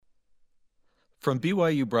From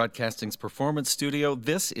BYU Broadcasting's Performance Studio,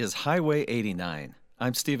 this is Highway 89.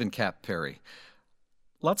 I'm Stephen Cap Perry.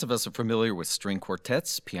 Lots of us are familiar with string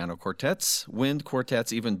quartets, piano quartets, wind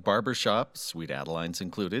quartets, even barbershop, Sweet Adeline's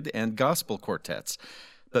included, and gospel quartets.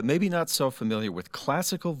 But maybe not so familiar with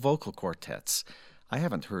classical vocal quartets. I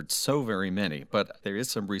haven't heard so very many, but there is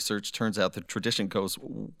some research. Turns out the tradition goes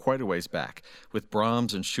quite a ways back, with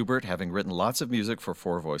Brahms and Schubert having written lots of music for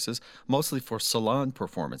four voices, mostly for salon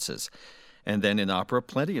performances. And then in opera,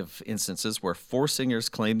 plenty of instances where four singers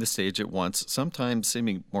claim the stage at once, sometimes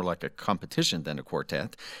seeming more like a competition than a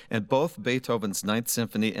quartet. And both Beethoven's Ninth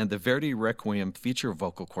Symphony and the Verdi Requiem feature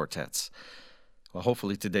vocal quartets. Well,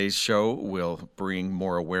 hopefully today's show will bring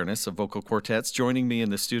more awareness of vocal quartets. Joining me in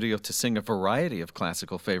the studio to sing a variety of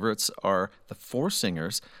classical favorites are the four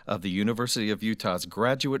singers of the University of Utah's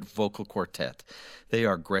Graduate Vocal Quartet. They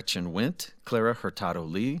are Gretchen Wendt, Clara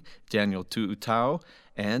Hurtado-Lee, Daniel Tu'utau,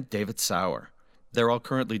 and David Sauer. They're all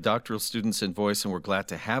currently doctoral students in voice, and we're glad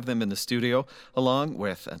to have them in the studio, along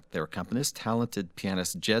with their accompanist, talented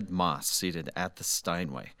pianist Jed Moss, seated at the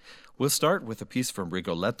Steinway. We'll start with a piece from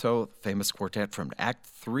Rigoletto, famous quartet from Act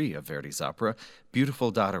 3 of Verdi's opera,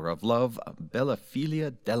 Beautiful Daughter of Love, Bella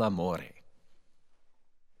Figlia dell'Amore.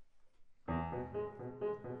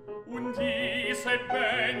 Un dì se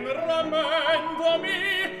ben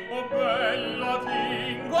rammentomi, o bella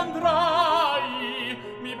t'incontrai,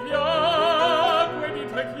 mi piacque di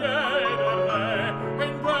te chiedere, e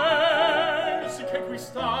invece che qui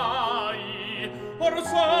stai, or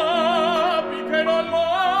sappi che non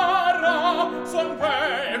l'ora, son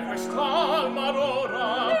te quest'alma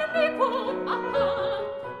d'ora. Dimmi può,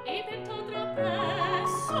 e vento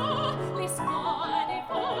presso, le scuole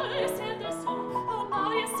forse adesso,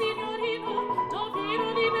 amore signorino, dov'ero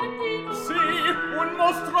libertino. Sì, un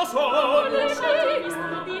nostro sogno, Lasciati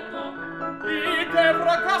stordito, il che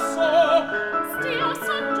fracassò, stia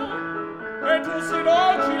saggio, e tu si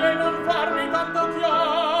docile non farmi tanto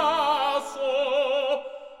chiasso.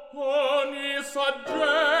 Ogni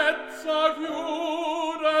saggezza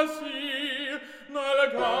chiudesi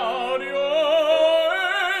nel gaudio e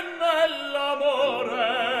nell'amore.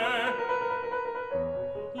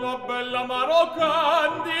 La bella mano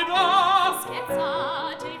candida,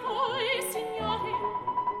 scherzate voi, signore,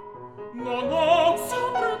 no,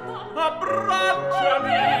 son brutta,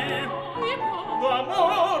 abbracciami, voi può,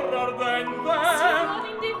 d'amor ardente. sono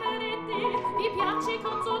indifferenti, vi piace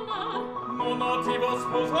consolar, Non ti vuol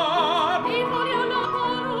sposar, vi voglio la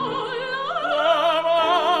parola.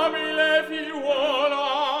 amabile figliuola,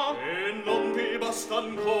 e non ti basta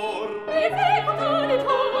ancor. Vi prego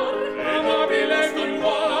d'oritor, Amabile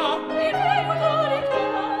figliuola, vi prego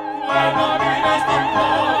d'oritor, amabile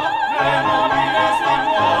figliuola, amabile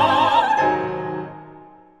figliuola.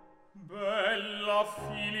 Bella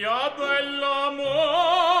figlia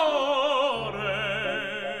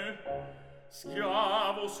dell'amore,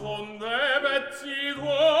 schiavo son dei vezzi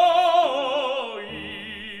tuoi,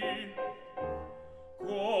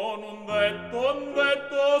 con un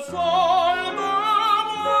detto sol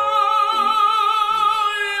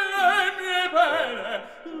d'amore,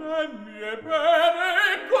 le mie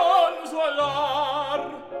pene consolar.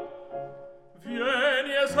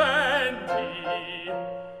 Vieni e senti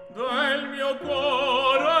del mio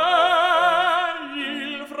cuore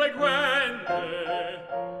il frequente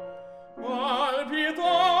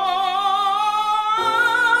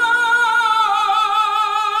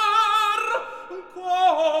palpitar,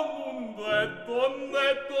 come un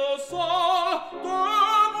detto sol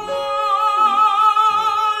d'amore,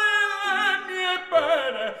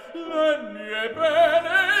 le mie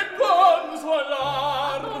pene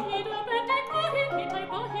consolar. Corrido per te corri, che tuoi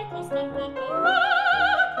baci costano poco,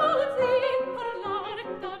 così parlar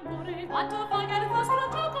d'amore, quanto vagar vostro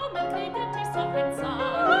gioco, nel credenti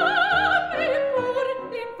soppensare, pur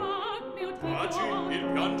l'infame Taci, udito. il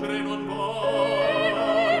piangere non va.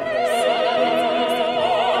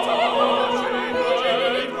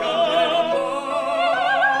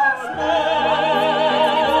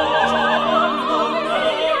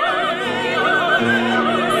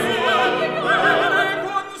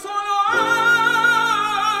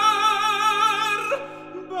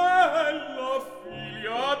 Bella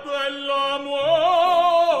figlia dell'amore.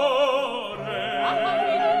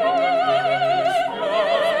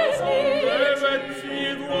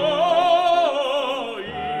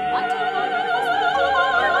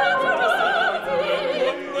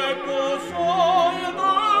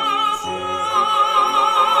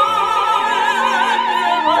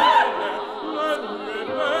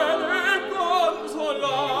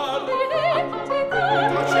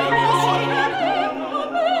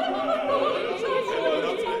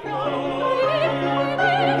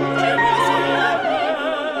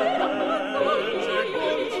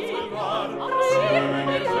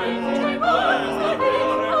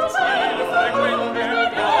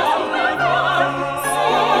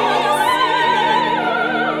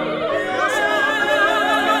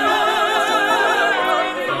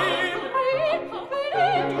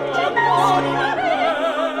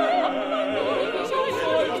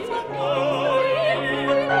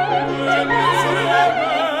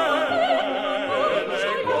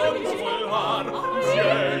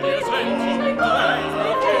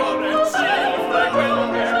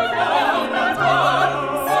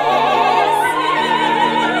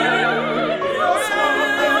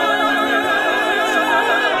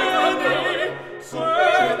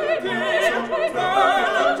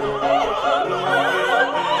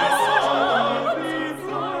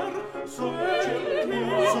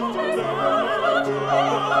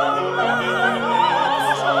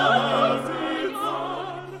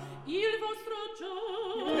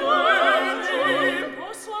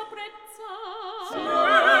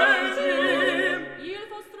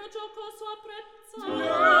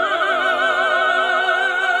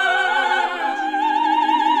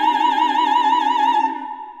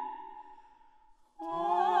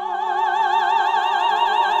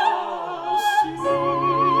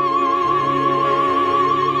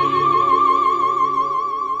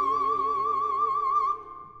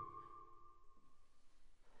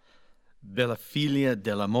 Bella Figlia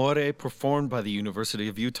dell'Amore, performed by the University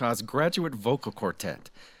of Utah's Graduate Vocal Quartet.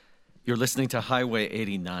 You're listening to Highway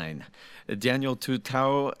 89. Daniel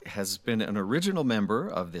Tutao has been an original member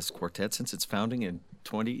of this quartet since its founding in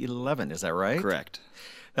 2011. Is that right? Correct.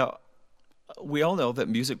 Now, we all know that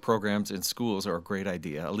music programs in schools are a great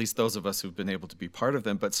idea, at least those of us who've been able to be part of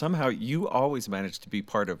them, but somehow you always managed to be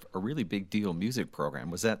part of a really big deal music program.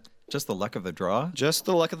 Was that just the luck of the draw? Just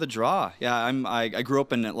the luck of the draw. Yeah, I grew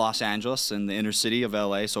up in Los Angeles, in the inner city of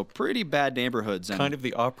LA, so pretty bad neighborhoods. And kind of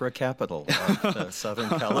the opera capital of Southern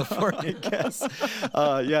California, I guess.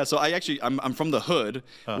 Yeah, so I'm from the hood,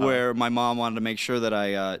 where my mom wanted to make sure that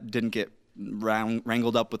I didn't get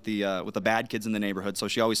wrangled up with the bad kids in the neighborhood. So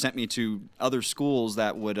she always sent me to other schools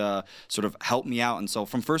that would sort of help me out. And so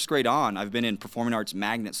from first grade on, I've been in performing arts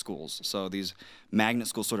magnet schools. So these magnet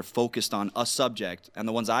schools sort of focused on a subject, and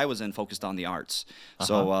the ones I was in focused on the arts.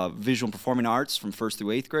 So visual and performing arts from 1st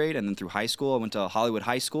through 8th grade, and then through high school. I went to Hollywood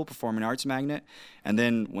High School, performing arts magnet, and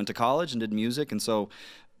then went to college and did music. And so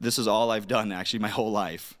this is all I've done actually my whole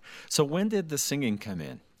life. So when did the singing come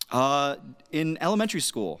in? In elementary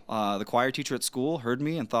school, the choir teacher at school heard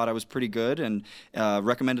me and thought I was pretty good, and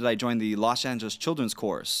recommended I join the Los Angeles Children's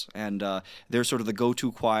Chorus. And they're sort of the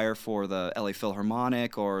go-to choir for the LA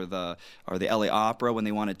Philharmonic or the LA Opera when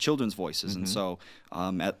they wanted children's voices. And so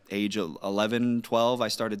at age 11, 12, I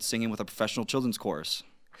started singing with a professional children's chorus.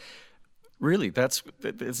 Really,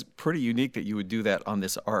 it's pretty unique that you would do that on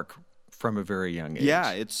this arc from a very young age.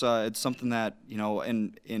 Yeah, it's something that,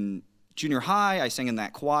 in junior high, I sang in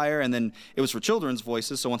that choir, and then it was for children's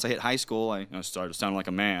voices. So once I hit high school, I started sounding like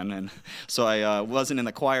a man, and so I wasn't in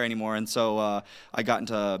the choir anymore. And so I got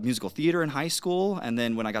into musical theater in high school, and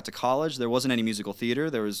then when I got to college, there wasn't any musical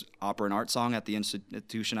theater. There was opera and art song at the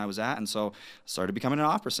institution I was at, and so I started becoming an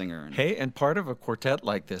opera singer. Hey, and part of a quartet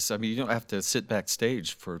like this, I mean, you don't have to sit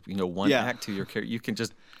backstage for one act to your character. You can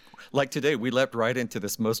just. Like today, we leapt right into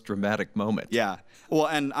this most dramatic moment. Yeah. Well,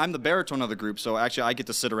 and I'm the baritone of the group, so actually I get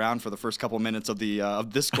to sit around for the first couple minutes of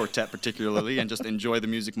this quartet particularly and just enjoy the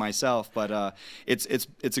music myself. But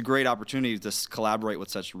it's a great opportunity to collaborate with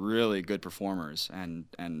such really good performers, and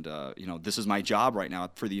this is my job right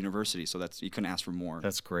now for the university, so you couldn't ask for more.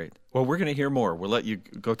 That's great. Well, we're going to hear more. We'll let you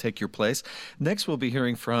go take your place. Next, we'll be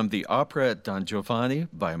hearing from the opera Don Giovanni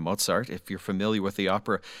by Mozart. If you're familiar with the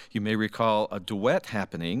opera, you may recall a duet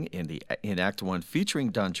happening in Act 1 featuring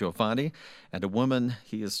Don Giovanni and a woman.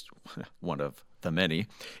 He is one of the many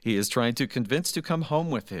he is trying to convince to come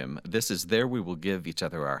home with him. This is There We Will Give Each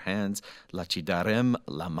Other Our Hands, La Ci Darem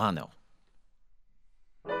la Mano.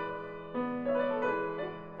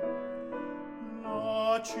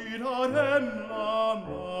 La ci darem la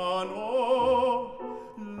mano,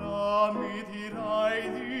 la mi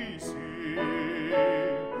dirai di sì.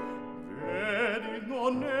 Vedi,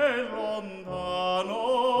 non è lontano,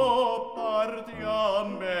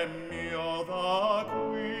 partiam ben mio da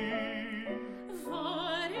qui.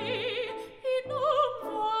 Vari e non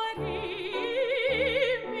vari,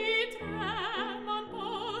 mi treman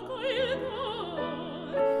poco il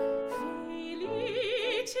cor.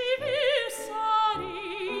 Felici versari,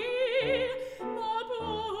 no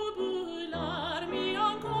bubularmi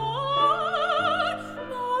ancor,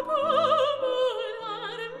 no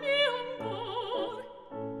bubularmi ancor.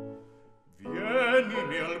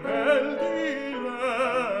 Vienimi al bel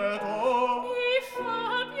diletto, Mi fa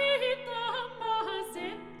pietà,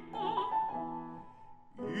 Masetto.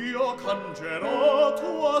 io cangerò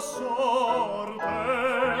tua sorte.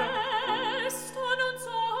 Presto, non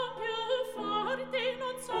son più forte,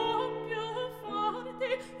 non son più forte,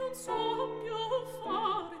 non son più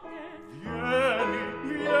forte. Vieni,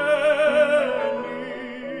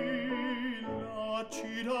 la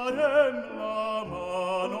ci darem la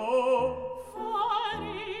mano.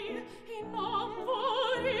 Fari e non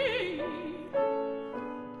vori,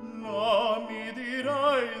 La mi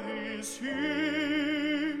dirai di sì.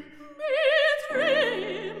 mi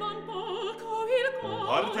treman poco il cor.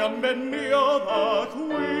 Partiam ben mio da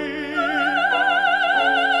qui.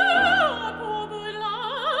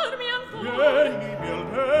 Bubularmi ancor. Vienimi al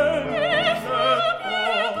bel diletto,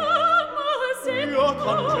 io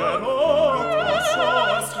cangerò tua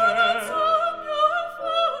sorte.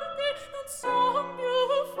 Non son più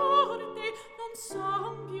forte, non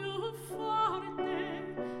son più forte.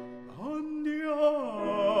 Andiam,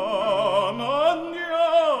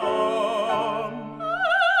 andiam.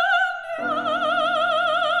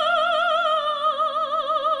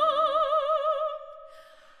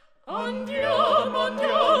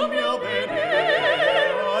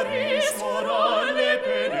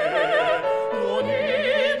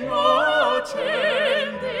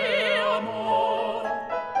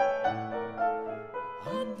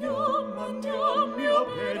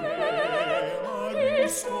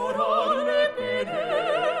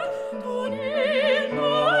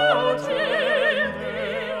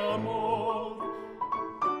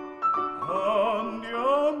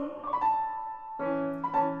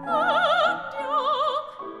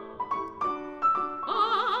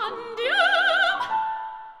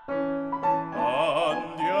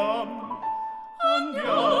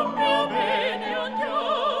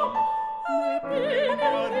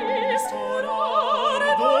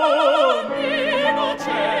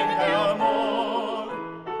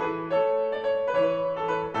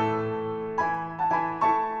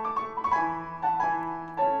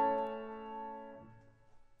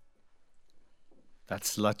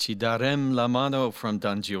 That's La Ci darem la mano from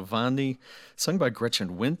Don Giovanni, sung by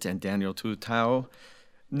Gretchen Wendt and Daniel Tutau.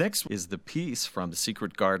 Next is the piece from The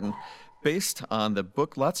Secret Garden, based on the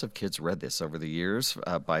book, lots of kids read this over the years,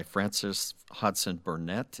 by Frances Hodgson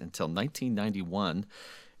Burnett. Until 1991,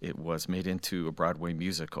 it was made into a Broadway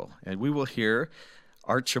musical. And we will hear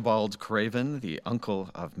Archibald Craven, the uncle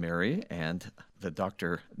of Mary, and the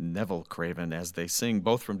Dr. Neville Craven as they sing,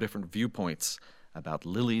 both from different viewpoints, about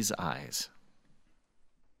Lily's eyes.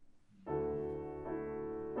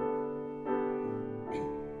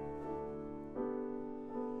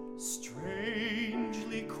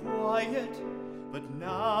 Strangely quiet, but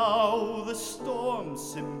now the storm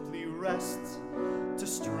simply rests to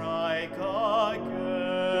strike again.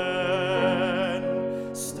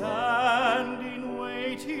 Standing,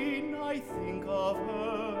 waiting, I think of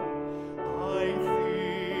her, I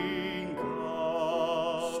think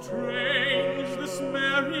of Strange this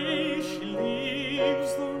Mary, she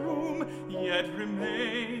leaves the room, yet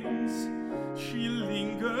remains, she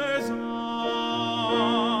lingers on.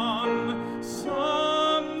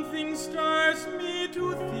 Something stirs me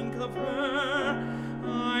to think of her,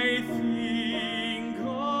 I think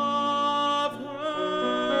of her.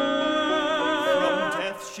 From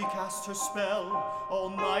death she cast her spell, all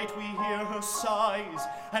night we hear her sighs,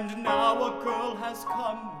 and now a girl has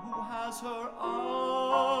come who has her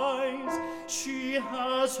eyes. She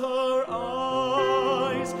has her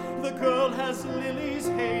eyes. The girl has Lily's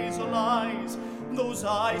hazel eyes, those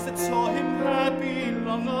eyes that saw him happy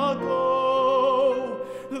long ago,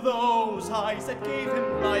 those eyes that gave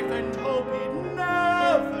him life and hope he'd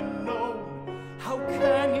never known. How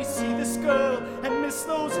can he see this girl and miss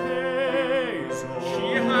those hazel eyes?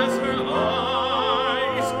 She has her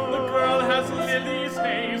eyes, the girl has Lily's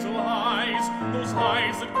hazel eyes, those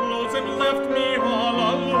eyes that closed and left me all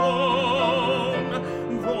alone.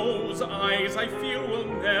 Those eyes I feel will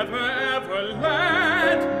never ever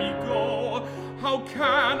let me go. How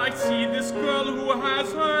can I see this girl who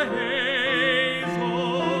has her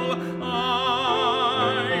hazel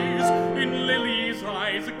eyes? In Lily's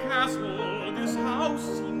eyes a castle this house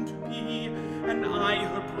seemed to be, and I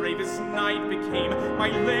her bravest knight became, my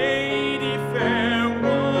lady fair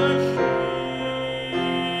was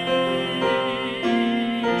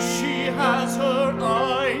she. She has her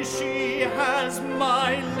eyes, she has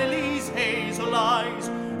my Lily's hazel eyes,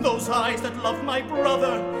 those eyes that loved my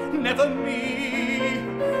brother, never me.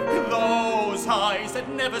 Those eyes that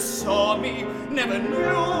never saw me, never knew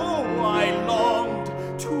I longed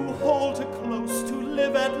to hold her close, to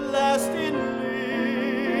live at last in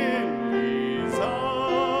Lily's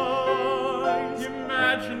eyes.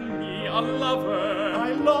 Imagine me a lover.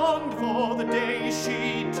 I longed for the day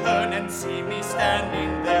she'd turn and see me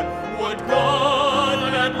standing there. Would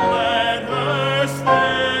God had let her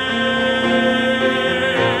stay.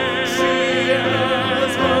 She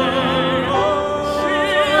has her eyes. She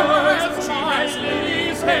has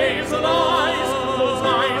Lily's hazel eyes. Those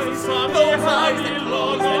eyes that saw me happy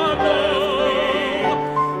long ago.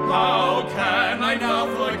 How can I now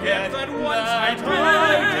forget that once I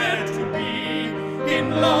dared to be in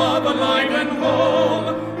love, alive and whole,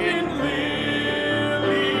 in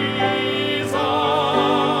Lily's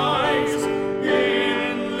eyes,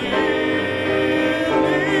 in Lily's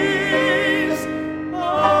eyes.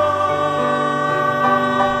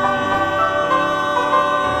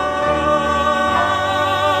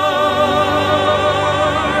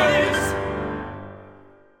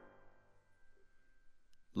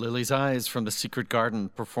 Lily's Eyes from The Secret Garden,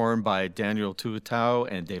 performed by Daniel Tutau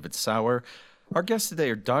and David Sauer. Our guests today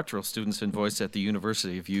are doctoral students in voice at the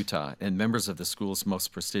University of Utah and members of the school's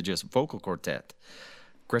most prestigious vocal quartet.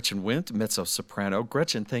 Gretchen Wendt, mezzo-soprano.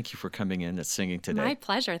 Gretchen, thank you for coming in and singing today. My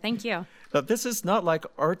pleasure. Thank you. Now, this is not like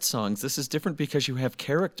art songs. This is different because you have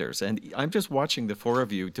characters. And I'm just watching the four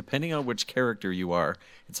of you, depending on which character you are.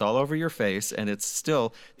 It's all over your face, and it's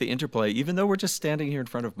still the interplay, even though we're just standing here in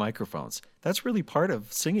front of microphones. That's really part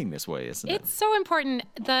of singing this way, isn't it? It's so important.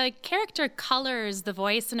 The character colors the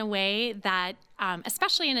voice in a way that,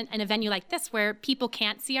 especially in a venue like this where people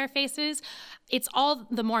can't see our faces, it's all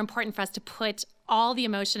the more important for us to put all the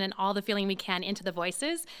emotion and all the feeling we can into the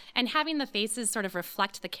voices, and having the faces sort of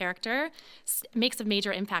reflect the character makes a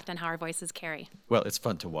major impact on how our voices carry. Well, it's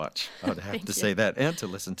fun to watch, I would have to say that, and to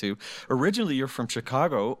listen to. Originally, you're from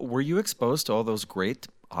Chicago. Were you exposed to all those great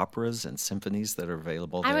operas and symphonies that are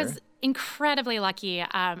available there? I was incredibly lucky.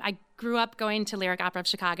 I grew up going to Lyric Opera of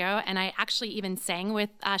Chicago, and I actually even sang with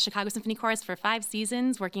Chicago Symphony Chorus for 5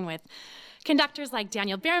 seasons, working with conductors like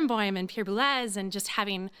Daniel Barenboim and Pierre Boulez, and just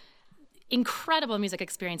having incredible music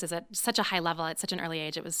experiences at such a high level at such an early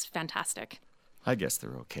age. It was fantastic. I guess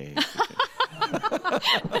they're okay.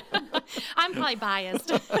 I'm probably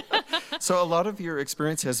biased. So a lot of your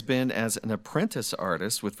experience has been as an apprentice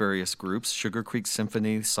artist with various groups, Sugar Creek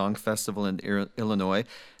Symphony, Song Festival in Illinois,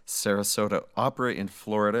 Sarasota Opera in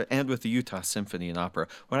Florida, and with the Utah Symphony and Opera.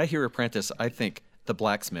 When I hear apprentice, I think the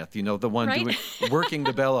blacksmith, the one Right? working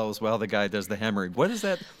the bellows while the guy does the hammering. What is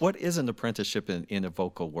that? What is an apprenticeship in a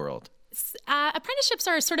vocal world? Apprenticeships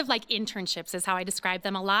are sort of like internships, is how I describe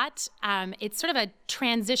them a lot. It's sort of a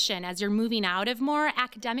transition as you're moving out of more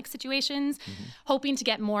academic situations, hoping to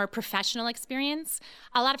get more professional experience.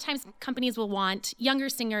 A lot of times companies will want younger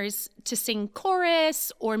singers to sing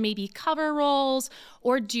chorus or maybe cover roles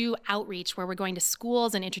or do outreach where we're going to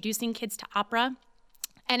schools and introducing kids to opera.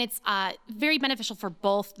 And it's very beneficial for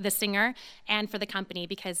both the singer and for the company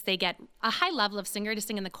because they get a high level of singer to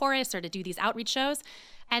sing in the chorus or to do these outreach shows.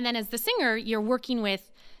 And then as the singer, you're working with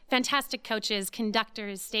fantastic coaches,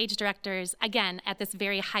 conductors, stage directors, again, at this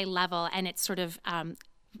very high level, and it sort of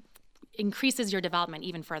increases your development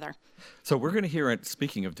even further. So we're going to hear,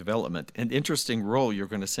 speaking of development, an interesting role you're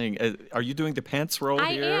going to sing. Are you doing the pants role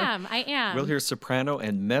here? I am. We'll hear soprano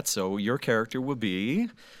and mezzo. Your character will be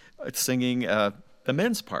singing the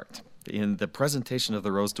men's part in the presentation of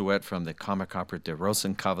the Rose Duet from the comic opera Der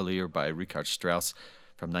Rosenkavalier by Richard Strauss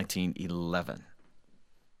from 1911.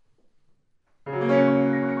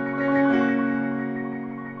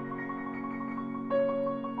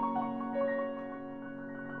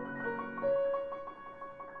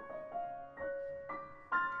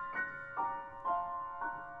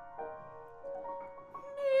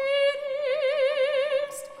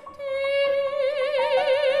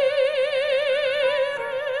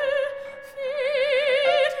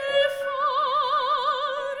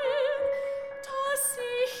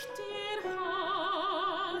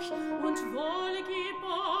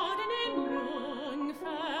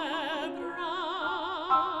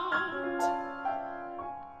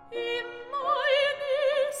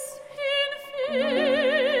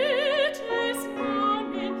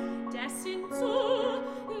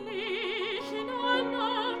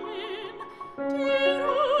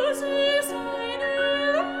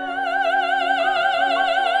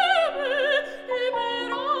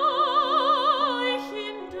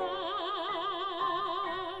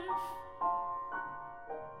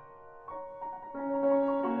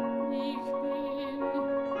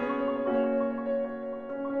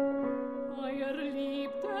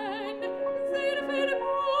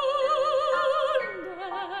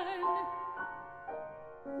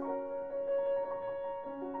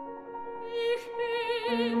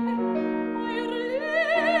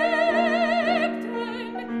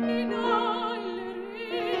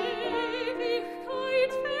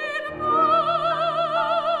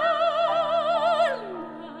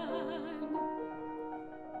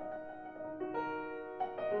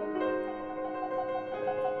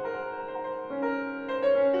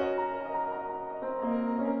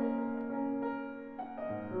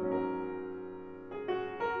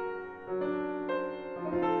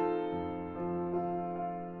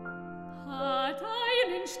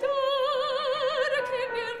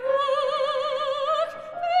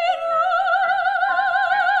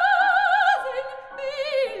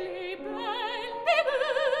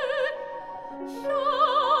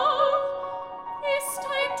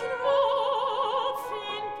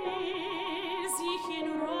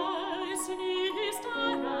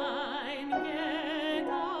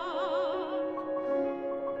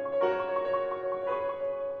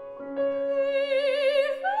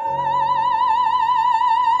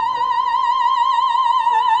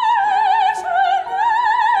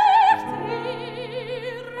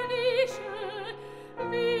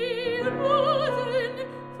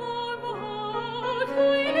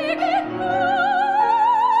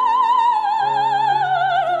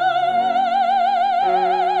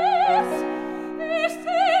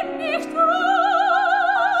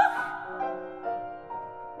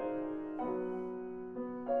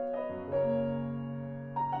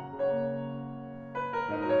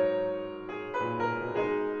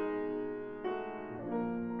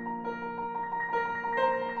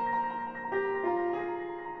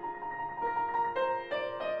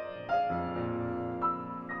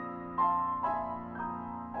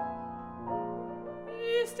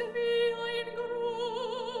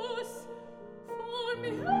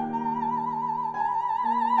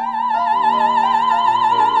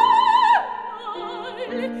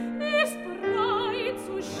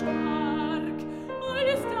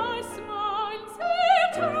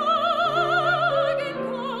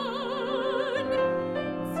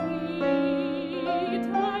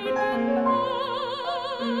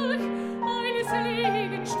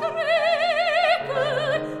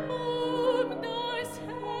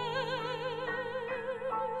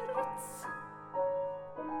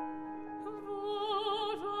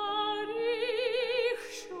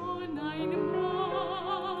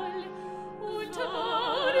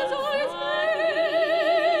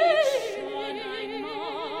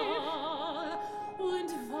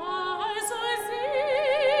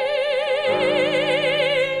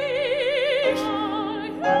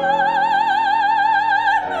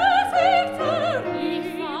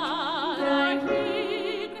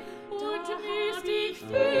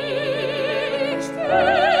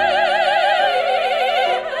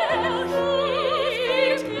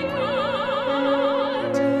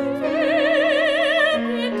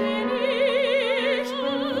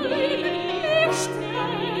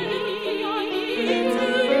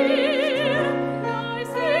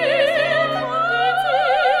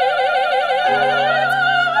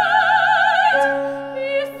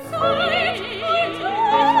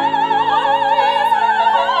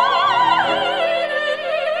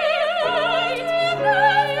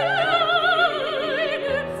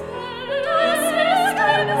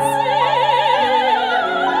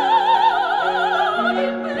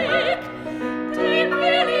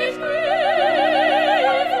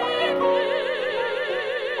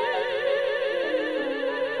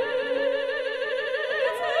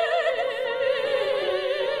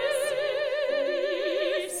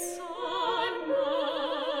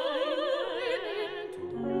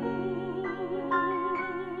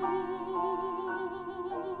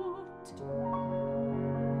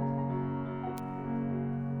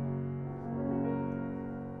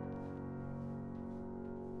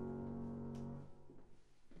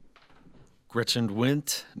 Gretchen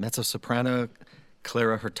Wendt, mezzo-soprano,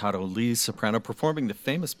 Clara Hurtado-Lee, soprano, performing the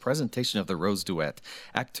famous presentation of the Rose Duet,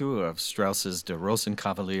 Act 2 of Strauss's Der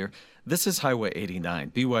Rosenkavalier. This is Highway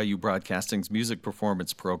 89, BYU Broadcasting's music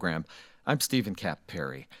performance program. I'm Stephen Kapp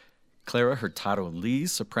Perry. Clara Hurtado-Lee,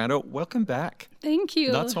 soprano, welcome back. Thank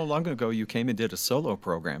you. Not so long ago, you came and did a solo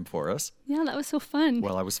program for us. Yeah, that was so fun.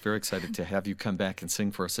 Well, I was very excited to have you come back and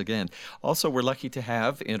sing for us again. Also, we're lucky to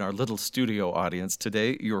have in our little studio audience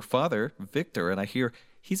today your father, Victor, and I hear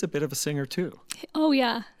he's a bit of a singer too. Oh,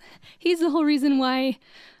 yeah. He's the whole reason why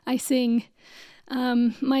I sing.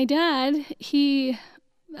 My dad, his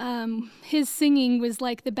singing was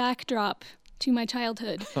like the backdrop to my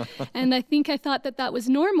childhood. And I think I thought that was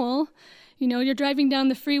normal. You know, you're driving down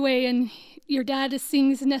the freeway and your dad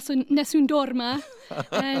sings Nessun Dorma,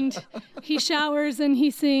 and he showers and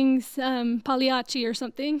he sings Pagliacci or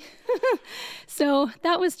something. So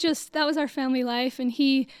that was our family life, and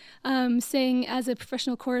he sang as a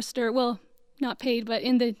professional chorister, well, not paid, but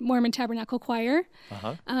in the Mormon Tabernacle Choir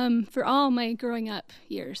for all my growing up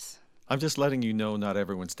years. I'm just letting you know not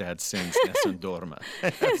everyone's dad sings Nessun Dorma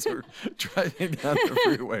as we're driving down the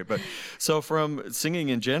freeway. But so from singing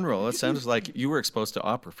in general, it sounds like you were exposed to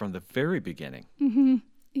opera from the very beginning. Mm-hmm.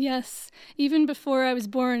 Yes, even before I was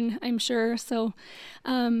born, I'm sure. So,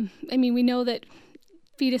 we know that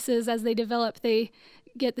fetuses, as they develop, they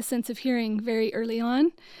get the sense of hearing very early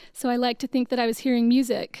on. So I like to think that I was hearing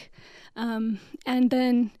music. And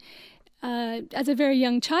then as a very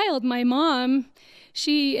young child, my mom,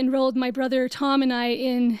 she enrolled my brother Tom and I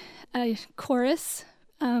in a chorus,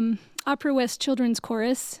 Opera West Children's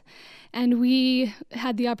Chorus, and we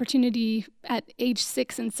had the opportunity at age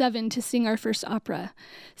 6 and 7 to sing our first opera.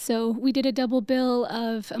 So we did a double bill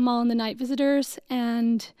of Amal and the Night Visitors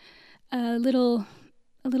and a little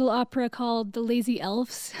opera called The Lazy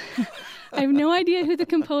Elves. I have no idea who the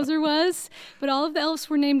composer was, but all of the elves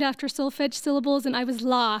were named after solfege syllables, and I was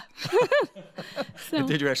La. So, and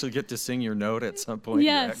did you actually get to sing your note at some point?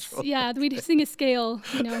 Yes, yeah, we'd sing a scale,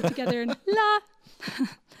 together, and La.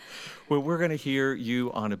 Well, we're going to hear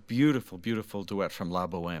you on a beautiful, beautiful duet from La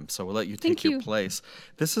Boheme, so we'll let you take your place.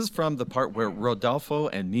 This is from the part where Rodolfo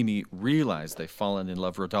and Mimi realize they've fallen in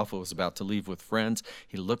love. Rodolfo is about to leave with friends.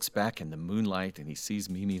 He looks back in the moonlight, and he sees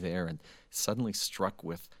Mimi there, and suddenly struck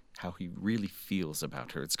with how he really feels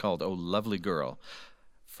about her. It's called Oh Lovely Girl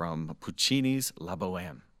from Puccini's La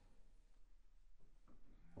Boheme.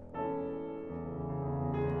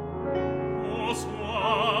 O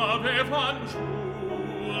suave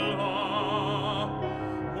fanciulla,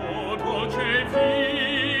 o dolce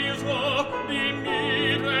viso di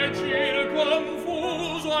mite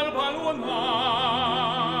circonfuso al pallonar.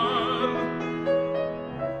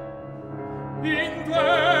 In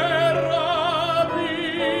terra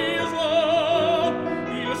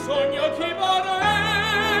il sogno chi vorrei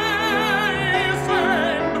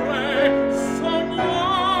sempre sognar.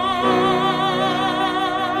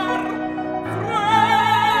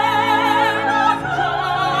 Frena già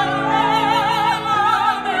l'anima,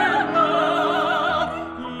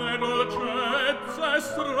 le dolcezze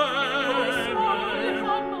estreme.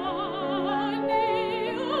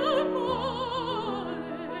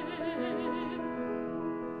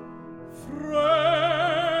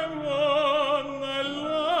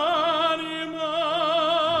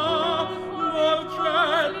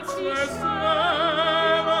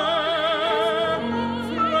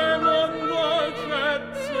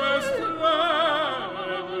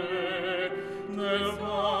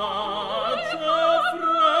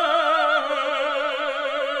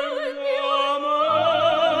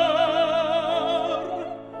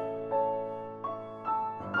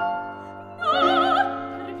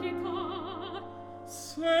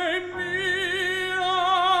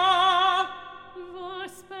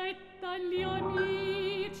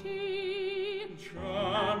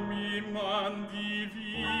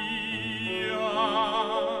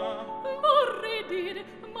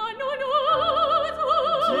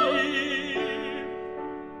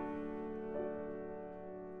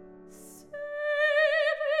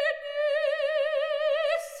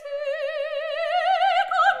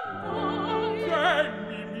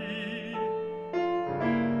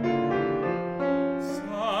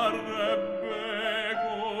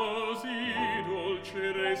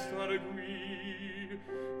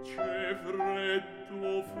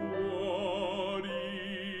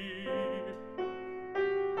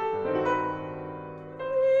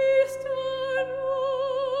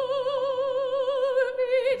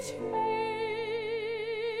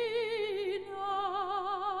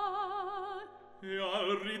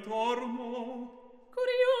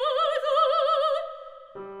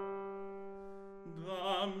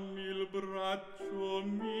 abbraccio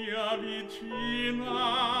mi avvicina.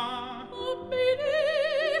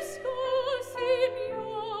 Obbedisco,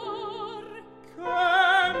 Signor.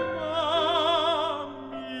 Che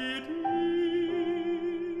mi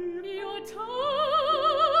dir? Io t'amo.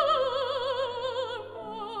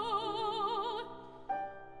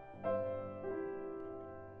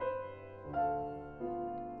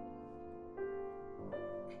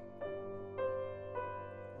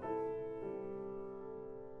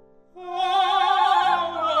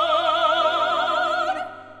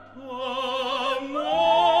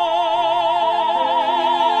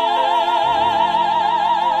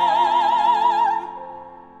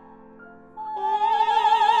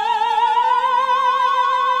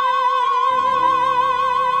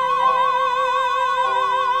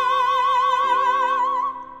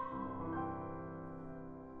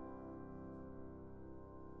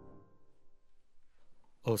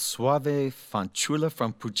 O Suave Fanciulla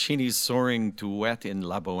from Puccini's soaring duet in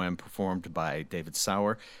La Bohème, performed by David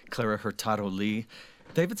Sauer, Clara Hurtado Lee.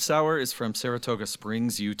 David Sauer is from Saratoga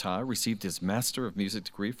Springs, Utah, received his Master of Music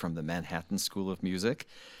degree from the Manhattan School of Music.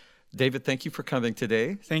 David, thank you for coming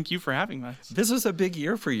today. Thank you for having us. This is a big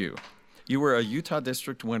year for you. You were a Utah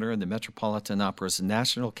District winner in the Metropolitan Opera's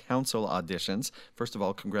National Council auditions. First of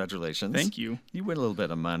all, congratulations. Thank you. You win a little bit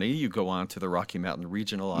of money. You go on to the Rocky Mountain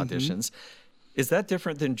Regional auditions. Is that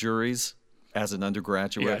different than juries as an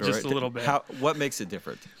undergraduate? Yeah, just a little bit. What makes it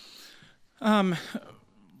different?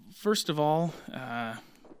 First of all,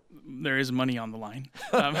 there is money on the line.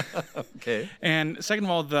 Okay. And second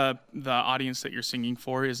of all, the audience that you're singing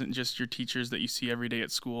for isn't just your teachers that you see every day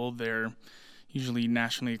at school. They're usually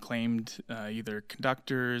nationally acclaimed, either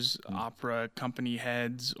conductors, opera company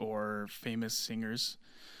heads, or famous singers.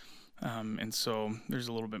 And so there's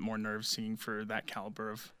a little bit more nerves singing for that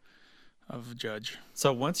caliber of judge.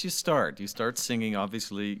 So once you start singing,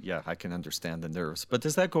 obviously, yeah, I can understand the nerves. But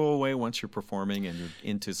does that go away once you're performing and you're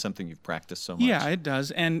into something you've practiced so much? Yeah, it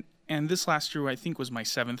does. And this last year, I think, was my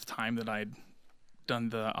 7th time that I'd done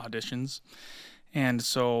the auditions. And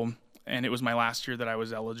it was my last year that I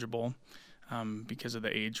was eligible because of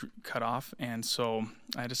the age cutoff. And so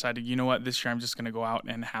I decided, you know what, this year I'm just going to go out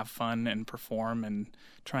and have fun and perform and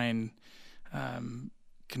try and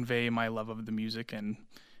convey my love of the music, and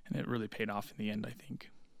it really paid off in the end, I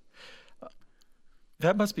think.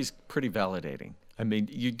 That must be pretty validating. I mean,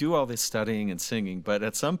 you do all this studying and singing, but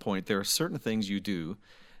at some point there are certain things you do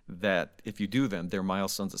that if you do them, they're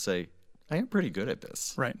milestones that say, I am pretty good at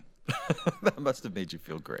this. Right. That must have made you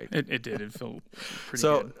feel great. It did. It felt pretty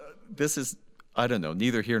so, good. This is, I don't know,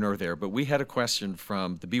 neither here nor there, but we had a question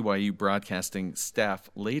from the BYU Broadcasting staff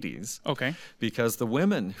ladies. Okay. Because the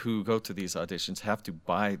women who go to these auditions have to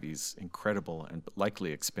buy these incredible and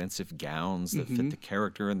likely expensive gowns that fit the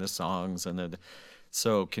character in the songs.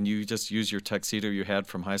 So can you just use your tuxedo you had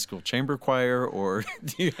from high school chamber choir, or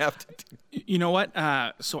do you have to? You know what?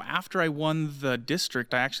 So after I won the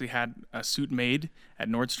district, I actually had a suit made at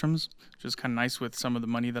Nordstrom's, which was kind of nice with some of the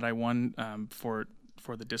money that I won for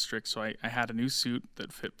the district. So I had a new suit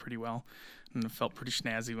that fit pretty well, and it felt pretty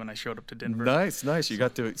snazzy when I showed up to Denver. Nice. You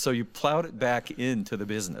got to, so you plowed it back into the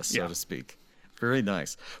business, so to speak. Very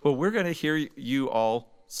nice. Well, we're going to hear you all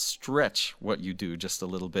stretch what you do just a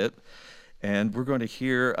little bit, and we're going to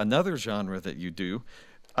hear another genre that you do.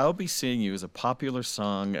 I'll Be Seeing You is a popular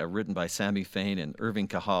song written by Sammy Fain and Irving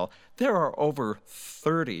Cajal. There are over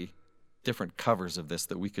 30 different covers of this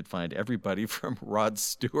that we could find, everybody from Rod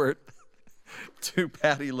Stewart to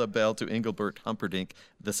Patti LaBelle to Engelbert Humperdinck,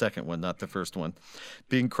 the second one, not the first one,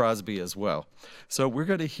 Bing Crosby as well. So we're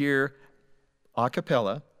going to hear a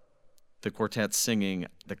cappella, the quartet singing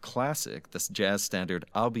the classic, this jazz standard,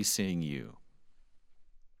 I'll Be Seeing You.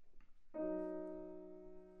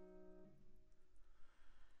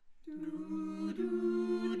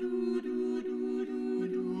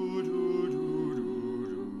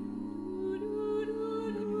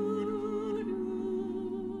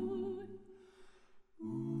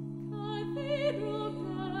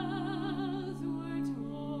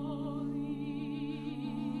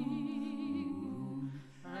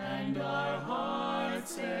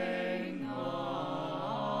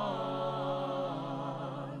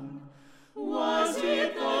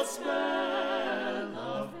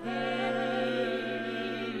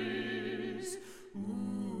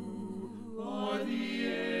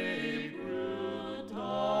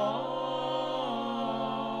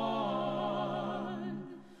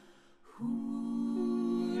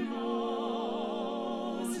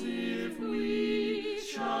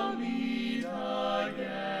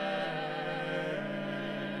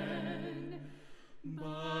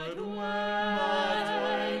 But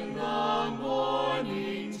when the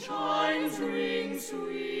morning chimes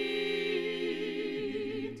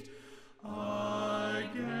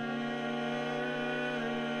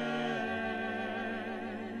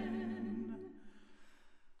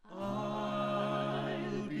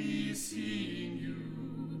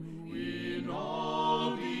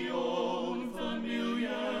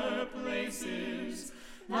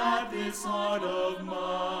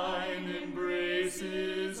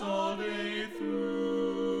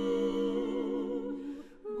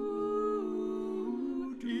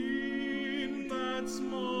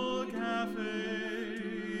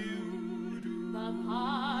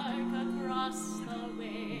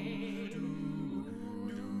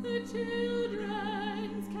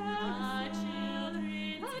children's carols,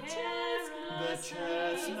 The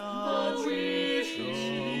chestnut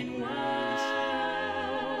wishing well.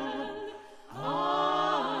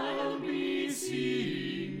 I'll be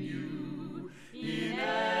seeing you in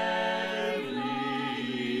every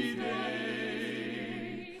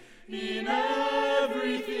day, in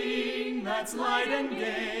everything that's light and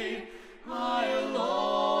gay. I'll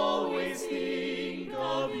always think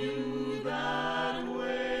of you that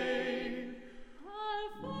way. I'll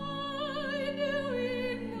find you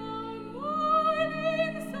in the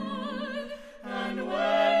morning sun, And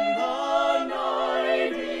when the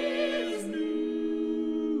night is new,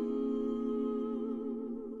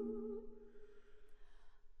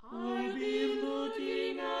 I'll be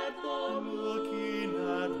looking at the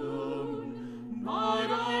moon, but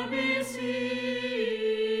I'll be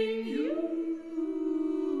seeing you.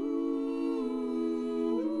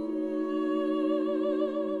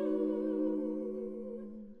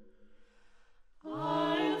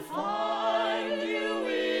 I'll find you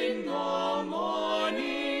in the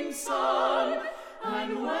morning sun,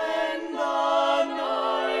 and when the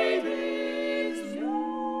night is new,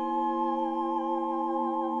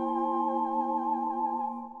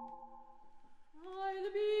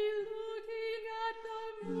 I'll be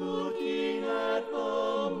looking at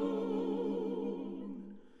the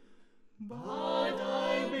moon, but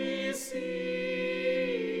I'll be seeing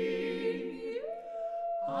you.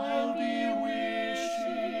 I'll be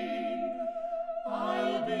wishing,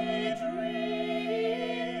 I'll be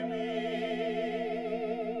dreaming,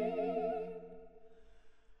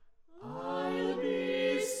 I'll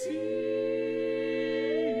be seeing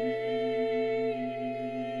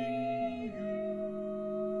you.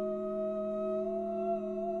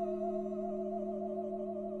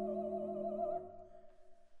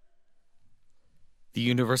 The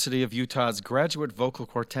University of Utah's graduate vocal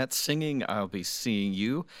quartet singing I'll Be Seeing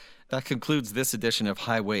You. That concludes this edition of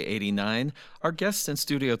Highway 89. Our guests in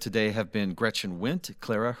studio today have been Gretchen Wendt,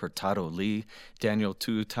 Clara Hurtado Lee, Daniel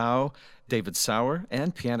Tu Tao, David Sauer,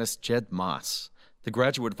 and pianist Jed Moss. The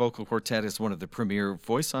Graduate Vocal Quartet is one of the premier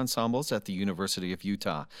voice ensembles at the University of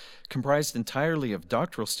Utah. Comprised entirely of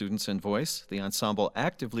doctoral students in voice, the ensemble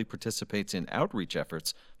actively participates in outreach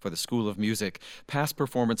efforts for the School of Music. Past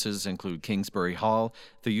performances include Kingsbury Hall,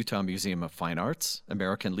 the Utah Museum of Fine Arts,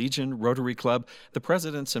 American Legion, Rotary Club, the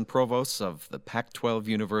presidents and provosts of the Pac-12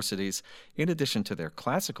 universities. In addition to their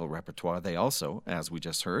classical repertoire, they also, as we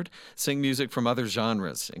just heard, sing music from other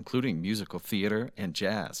genres, including musical theater and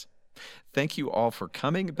jazz. Thank you all for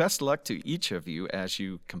coming. Best luck to each of you as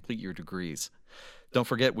you complete your degrees. Don't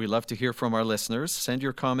forget, we love to hear from our listeners. Send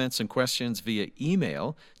your comments and questions via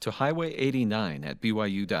email to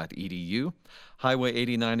highway89@byu.edu. Highway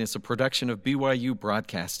 89 is a production of BYU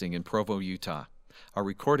Broadcasting in Provo, Utah. Our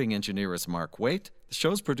recording engineer is Mark Waite. The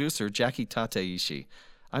show's producer, Jackie Tateishi.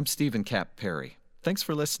 I'm Stephen Kapp Perry. Thanks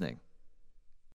for listening.